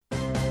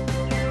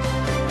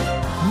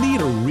Need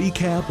a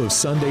recap of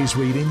Sunday's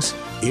readings?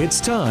 It's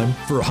time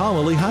for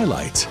Homily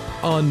Highlights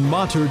on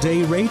Mater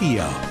Dei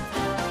Radio.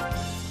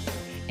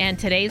 And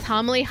today's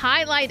homily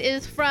highlight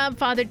is from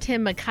Father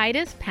Tim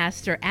Mockaitis,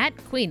 pastor at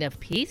Queen of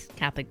Peace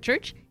Catholic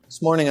Church.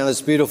 This morning on this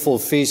beautiful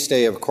feast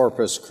day of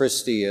Corpus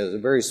Christi is a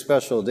very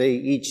special day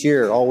each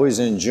year, always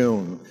in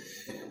June.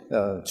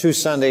 2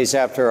 Sundays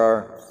after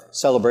our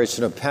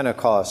celebration of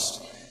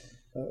Pentecost.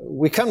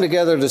 We come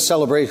together to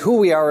celebrate who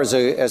we are as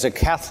a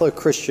Catholic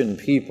Christian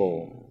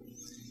people.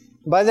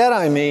 By that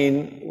I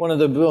mean one of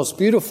the most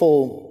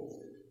beautiful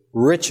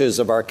riches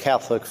of our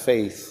Catholic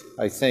faith,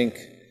 I think,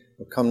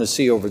 I've come to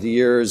see over the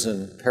years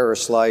in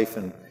parish life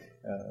and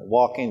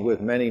walking with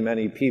many,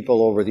 many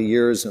people over the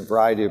years in a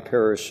variety of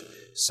parish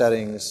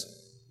settings,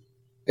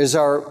 is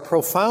our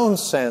profound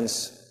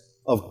sense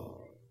of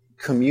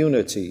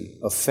community,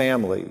 of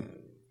family,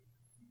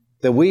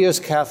 that we as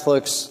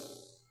Catholics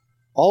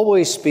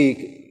always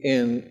speak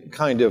in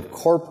kind of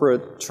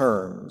corporate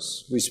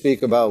terms. We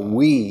speak about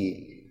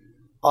we,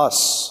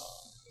 us,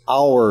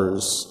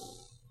 ours,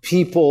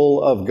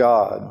 people of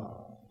God.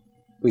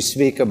 We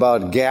speak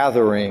about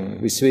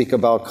gathering. We speak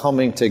about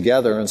coming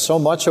together. And so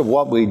much of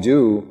what we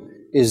do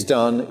is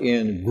done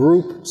in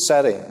group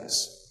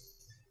settings.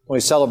 When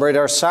we celebrate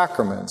our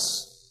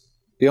sacraments,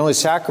 the only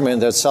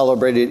sacrament that's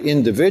celebrated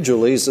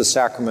individually is the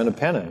sacrament of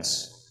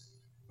penance.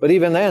 But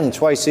even then,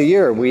 twice a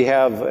year, we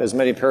have, as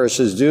many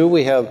parishes do,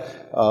 we have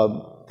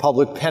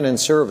public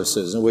penance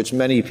services in which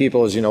many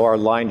people, as you know, are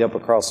lined up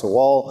across the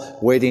wall,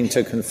 waiting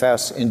to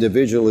confess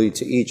individually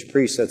to each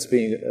priest that's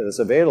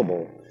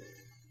available.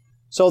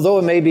 So though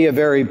it may be a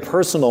very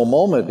personal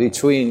moment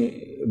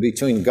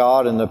between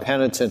God and the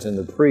penitent and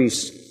the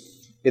priest,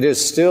 it is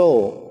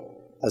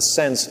still a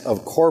sense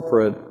of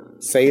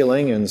corporate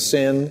failing and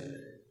sin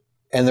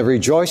and the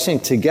rejoicing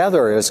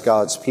together as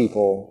God's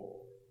people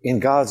in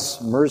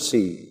God's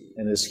mercy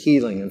and His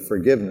healing and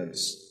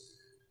forgiveness.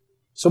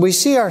 So we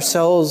see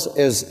ourselves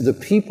as the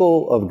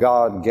people of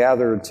God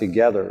gathered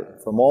together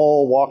from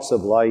all walks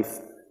of life,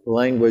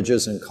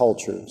 languages, and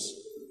cultures.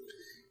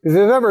 If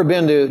you've ever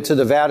been to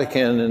the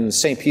Vatican and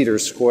St.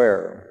 Peter's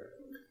Square,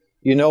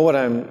 you know what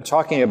I'm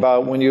talking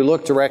about when you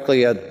look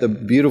directly at the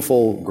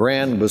beautiful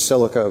grand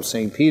Basilica of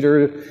St.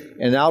 Peter,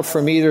 and out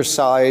from either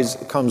side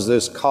comes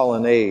this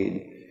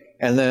colonnade.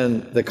 And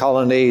then the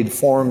colonnade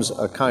forms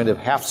a kind of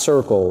half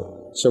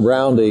circle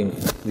surrounding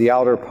the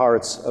outer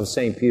parts of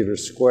St.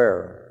 Peter's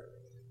Square.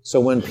 So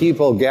when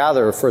people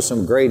gather for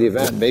some great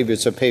event, maybe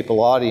it's a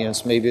papal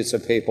audience, maybe it's a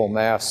papal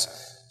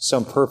mass,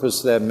 some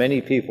purpose that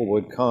many people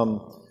would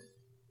come,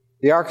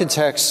 the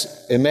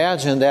architects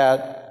imagine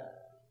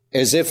that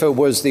as if it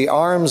was the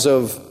arms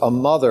of a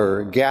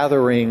mother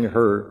gathering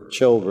her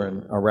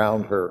children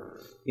around her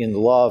in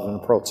love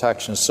and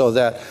protection, so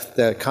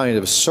that kind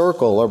of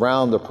circle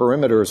around the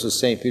perimeters of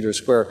St. Peter's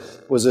Square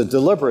was a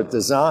deliberate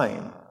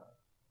design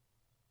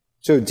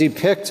to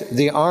depict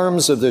the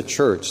arms of the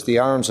church, the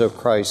arms of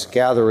Christ,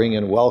 gathering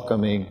and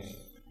welcoming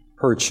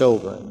her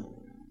children.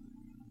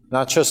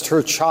 Not just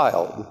her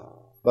child,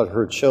 but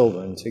her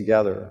children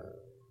together.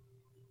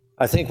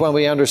 I think when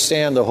we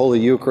understand the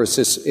Holy Eucharist,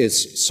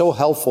 it's so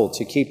helpful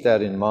to keep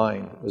that in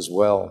mind as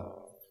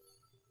well.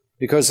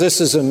 Because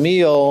this is a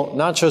meal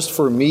not just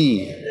for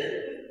me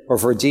or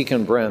for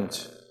Deacon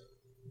Brent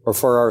or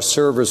for our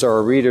servers or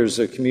our readers,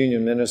 the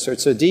communion minister.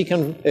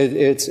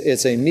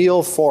 It's a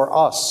meal for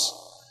us.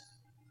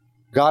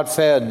 God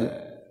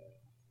fed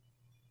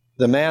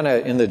the manna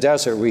in the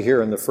desert we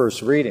hear in the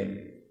first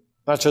reading.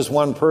 Not just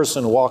one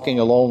person walking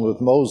alone with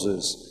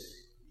Moses.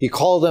 He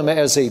called them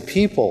as a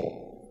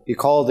people. He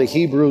called the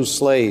Hebrew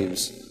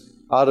slaves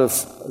out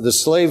of the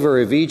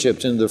slavery of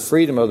Egypt into the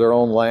freedom of their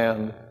own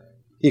land.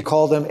 He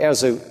called them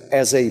as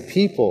a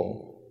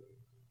people.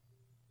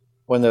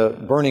 When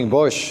the burning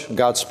bush,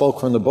 God spoke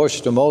from the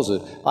bush to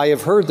Moses, I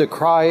have heard the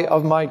cry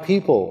of my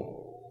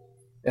people,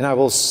 and I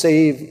will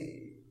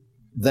save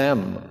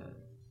them.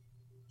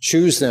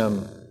 Choose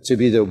them to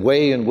be the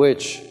way in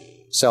which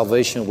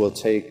salvation will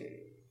take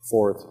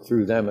forth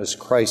through them as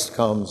Christ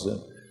comes.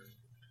 And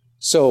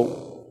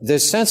so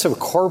this sense of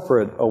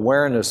corporate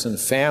awareness and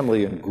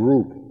family and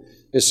group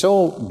is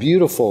so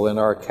beautiful in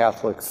our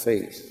Catholic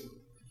faith.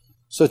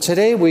 So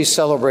today we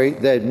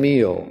celebrate that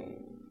meal,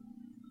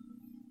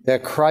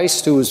 that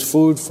Christ who is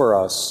food for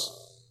us,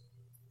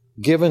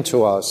 given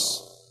to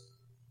us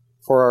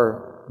for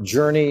our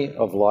journey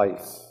of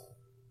life.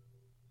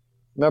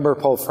 Remember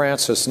Pope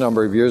Francis a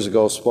number of years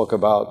ago spoke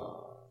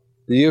about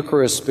the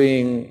Eucharist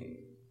being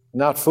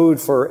not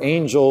food for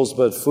angels,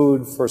 but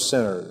food for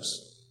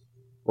sinners.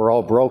 We're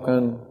all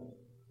broken.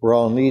 We're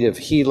all in need of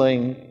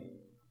healing.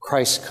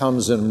 Christ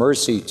comes in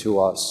mercy to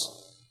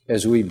us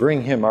as we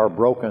bring Him our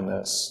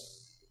brokenness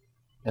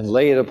and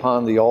lay it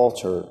upon the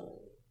altar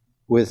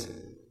with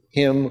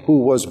Him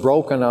who was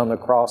broken on the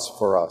cross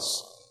for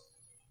us.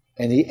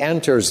 And He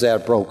enters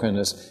that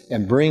brokenness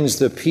and brings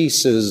the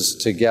pieces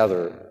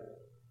together.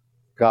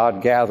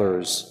 God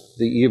gathers,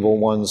 the evil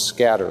one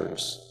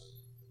scatters.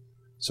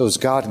 So as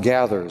God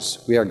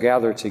gathers, we are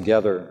gathered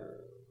together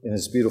in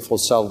His beautiful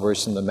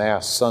celebration of the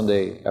Mass,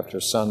 Sunday after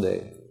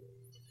Sunday.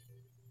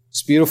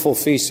 This beautiful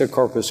Feast of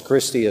Corpus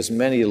Christi has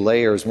many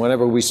layers.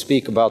 Whenever we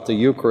speak about the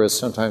Eucharist,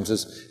 sometimes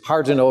it's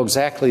hard to know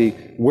exactly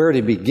where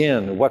to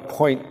begin, what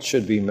point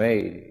should be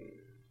made.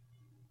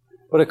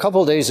 But a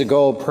couple of days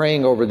ago,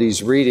 praying over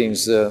these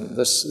readings,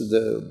 the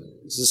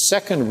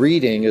second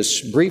reading, as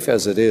brief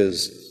as it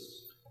is,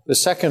 the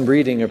second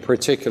reading in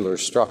particular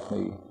struck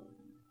me.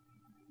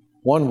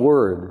 One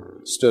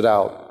word stood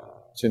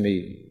out to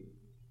me,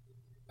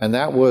 and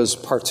that was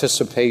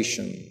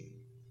participation.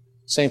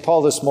 St.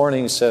 Paul this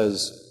morning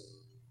says,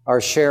 our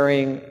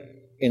sharing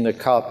in the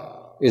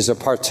cup is a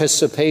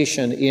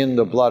participation in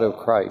the blood of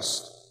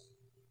Christ.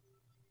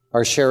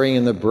 Our sharing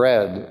in the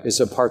bread is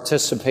a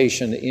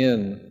participation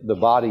in the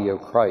body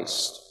of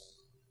Christ.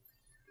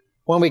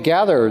 When we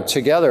gather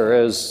together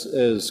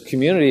as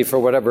community for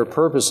whatever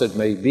purpose it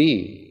may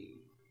be,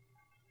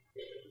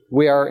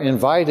 we are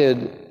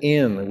invited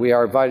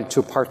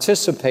to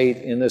participate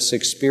in this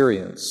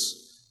experience.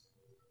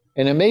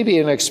 And it may be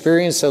an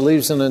experience that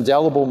leaves an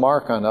indelible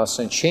mark on us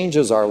and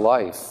changes our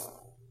life.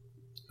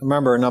 I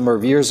remember a number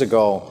of years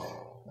ago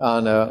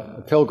on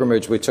a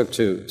pilgrimage we took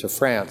to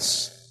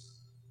France.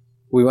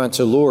 We went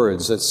to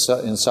Lourdes,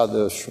 inside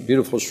the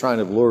beautiful shrine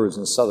of Lourdes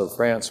in southern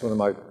France, one of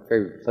my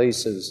favorite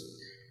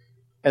places.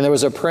 And there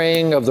was a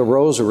praying of the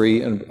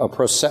Rosary and a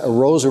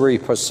Rosary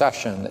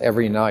procession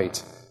every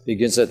night. It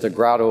begins at the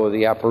Grotto of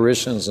the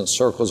Apparitions and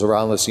circles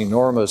around this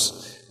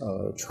enormous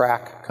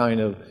track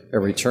kind of,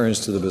 and returns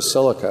to the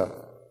Basilica.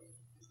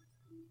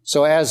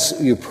 So as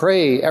you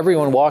pray,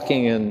 everyone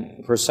walking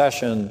in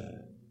procession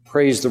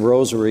prays the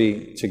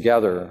Rosary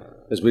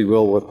together, as we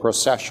will with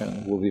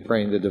procession. We'll be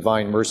praying the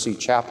Divine Mercy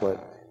Chaplet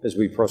as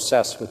we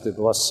process with the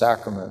Blessed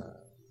Sacrament.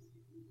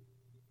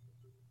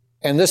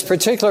 And this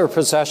particular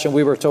procession,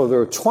 we were told there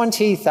were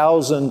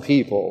 20,000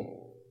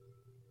 people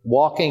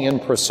walking in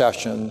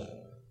procession,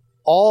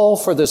 all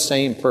for the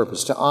same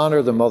purpose, to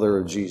honor the Mother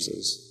of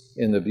Jesus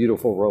in the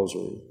beautiful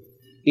Rosary.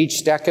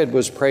 Each decade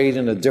was prayed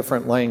in a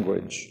different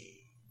language.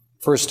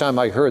 First time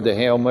I heard the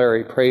Hail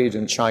Mary prayed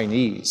in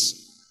Chinese.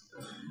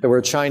 There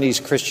were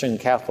Chinese Christian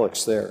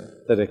Catholics there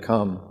that had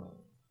come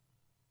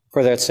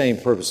for that same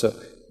purpose. So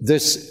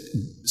this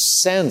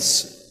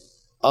sense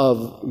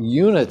of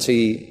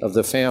unity of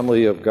the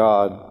family of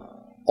God,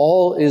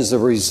 all is the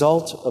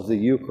result of the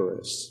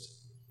Eucharist.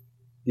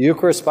 The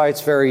Eucharist, by its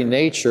very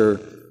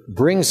nature,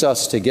 brings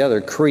us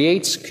together,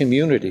 creates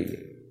community.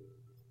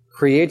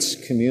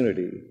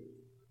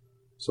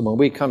 So when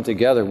we come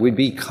together, we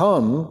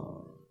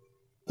become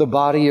the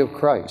body of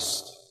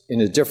Christ in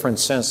a different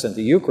sense than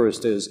the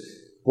Eucharist is.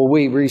 Well,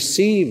 we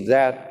receive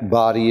that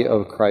body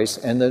of Christ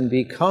and then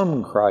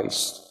become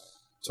Christ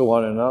to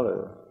one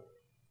another.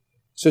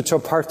 So to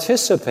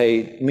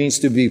participate means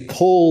to be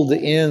pulled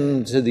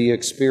into the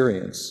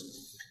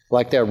experience,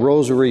 like that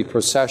Rosary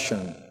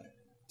procession.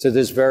 To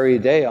this very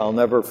day, I'll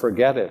never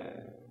forget it.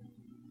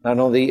 Not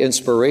only the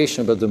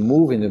inspiration, but the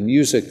moving, the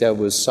music that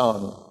was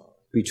sung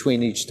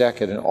between each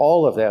decade, and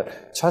all of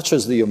that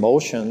touches the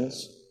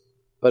emotions,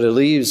 but it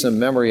leaves a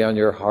memory on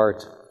your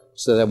heart,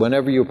 so that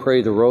whenever you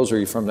pray the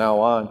Rosary from now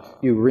on,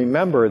 you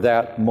remember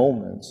that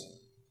moment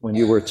when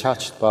you were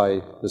touched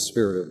by the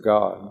Spirit of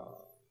God.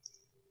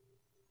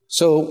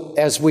 So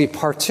as we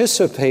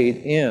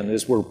participate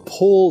as we're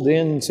pulled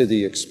into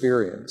the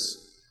experience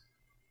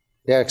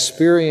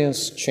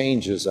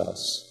changes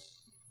us.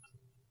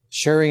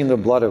 Sharing the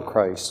blood of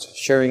Christ,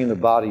 sharing the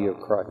body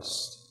of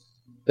Christ,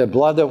 the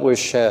blood that was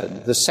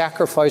shed, the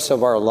sacrifice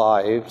of our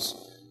lives,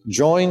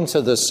 joined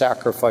to the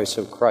sacrifice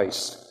of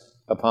Christ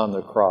upon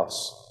the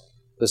cross.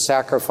 The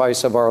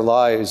sacrifice of our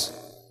lives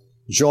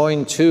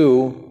joined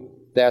to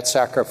that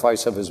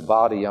sacrifice of his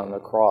body on the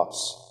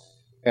cross.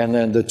 And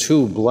then the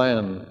two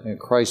blend, and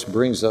Christ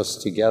brings us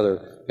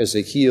together as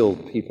a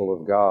healed people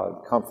of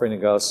God,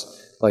 comforting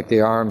us like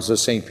the arms of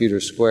St.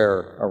 Peter's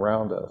Square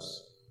around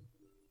us.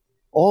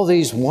 All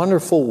these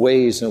wonderful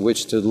ways in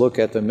which to look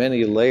at the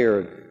many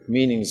layered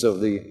meanings of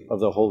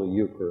the Holy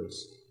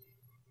Eucharist.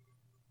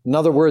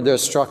 Another word that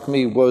struck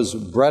me was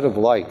bread of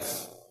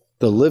life,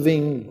 the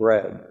living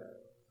bread.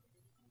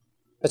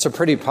 That's a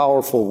pretty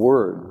powerful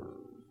word.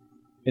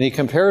 And he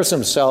compares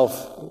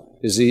himself,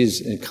 as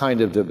he's in kind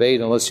of debate,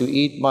 unless you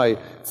eat my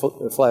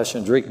flesh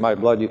and drink my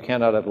blood, you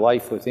cannot have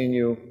life within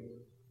you.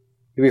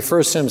 He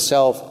refers to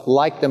himself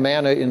like the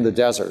manna in the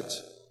desert.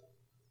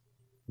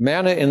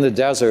 Manna in the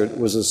desert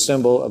was a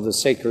symbol of the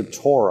sacred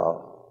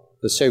Torah,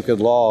 the sacred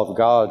law of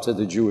God to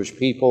the Jewish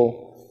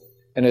people.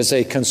 And as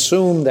they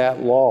consumed that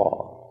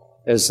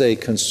law, that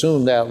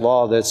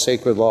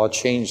sacred law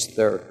changed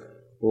their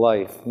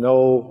life.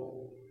 No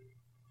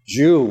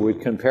Jew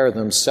would compare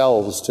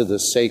themselves to the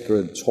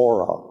sacred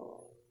Torah.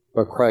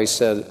 But Christ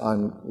said,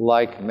 I'm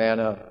like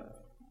manna,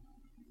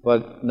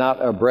 but not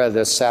a bread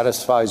that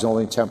satisfies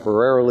only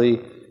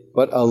temporarily,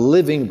 but a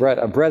living bread,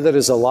 a bread that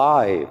is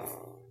alive,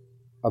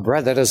 a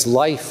bread that has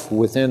life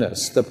within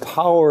us, the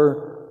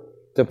power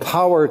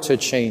to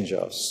change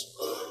us.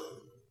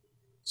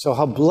 So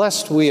how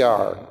blessed we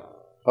are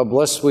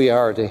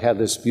to have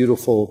this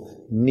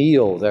beautiful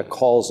meal that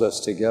calls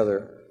us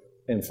together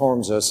and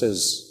forms us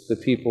as the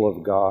people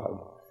of God.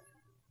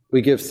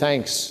 We give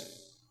thanks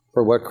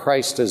for what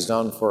Christ has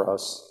done for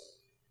us.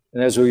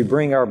 And as we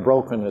bring our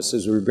brokenness,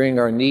 as we bring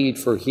our need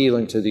for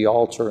healing to the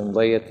altar and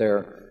lay it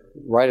there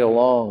right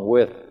along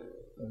with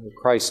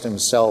Christ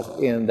himself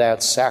in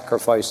that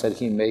sacrifice that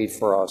he made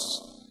for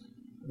us,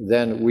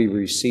 then we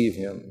receive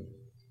him.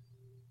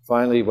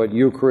 Finally, what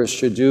Eucharist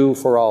should do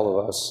for all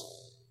of us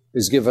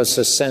is give us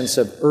a sense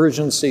of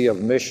urgency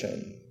of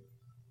mission,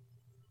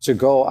 to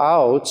go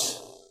out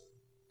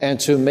and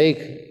to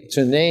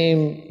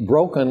name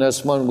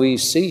brokenness when we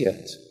see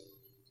it,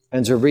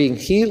 and to bring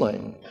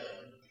healing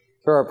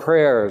through our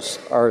prayers,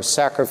 our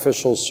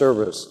sacrificial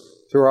service,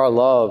 through our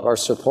love, our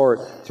support,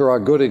 through our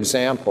good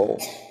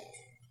example.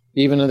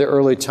 Even in the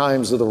early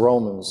times of the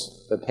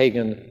Romans, the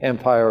pagan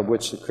empire of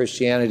which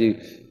Christianity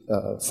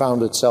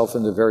found itself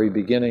in the very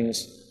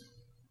beginnings,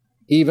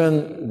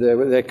 even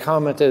they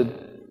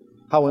commented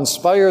how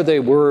inspired they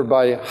were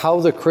by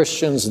how the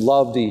Christians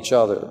loved each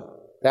other.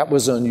 That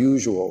was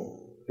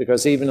unusual,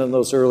 because even in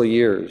those early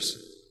years,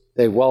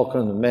 they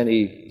welcomed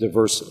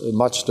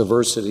much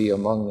diversity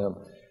among them.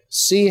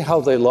 See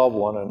how they love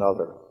one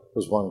another,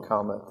 was one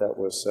comment that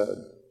was said.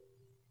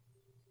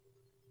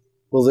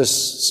 Will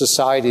this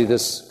society,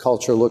 this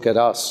culture look at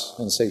us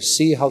and say,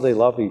 see how they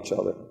love each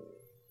other?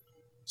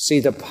 See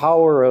the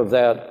power of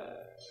that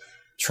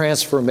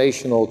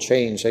transformational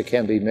change that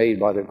can be made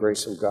by the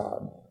grace of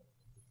God.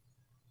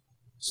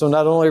 So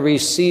not only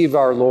receive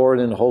our Lord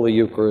in Holy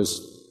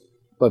Eucharist,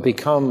 but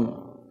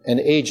become an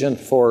agent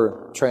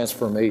for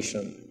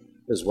transformation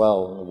as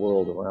well in the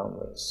world around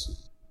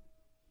us.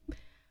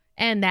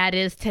 And that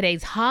is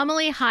today's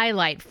homily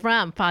highlight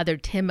from Father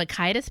Tim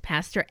Mockaitis,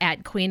 pastor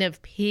at Queen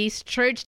of Peace Church.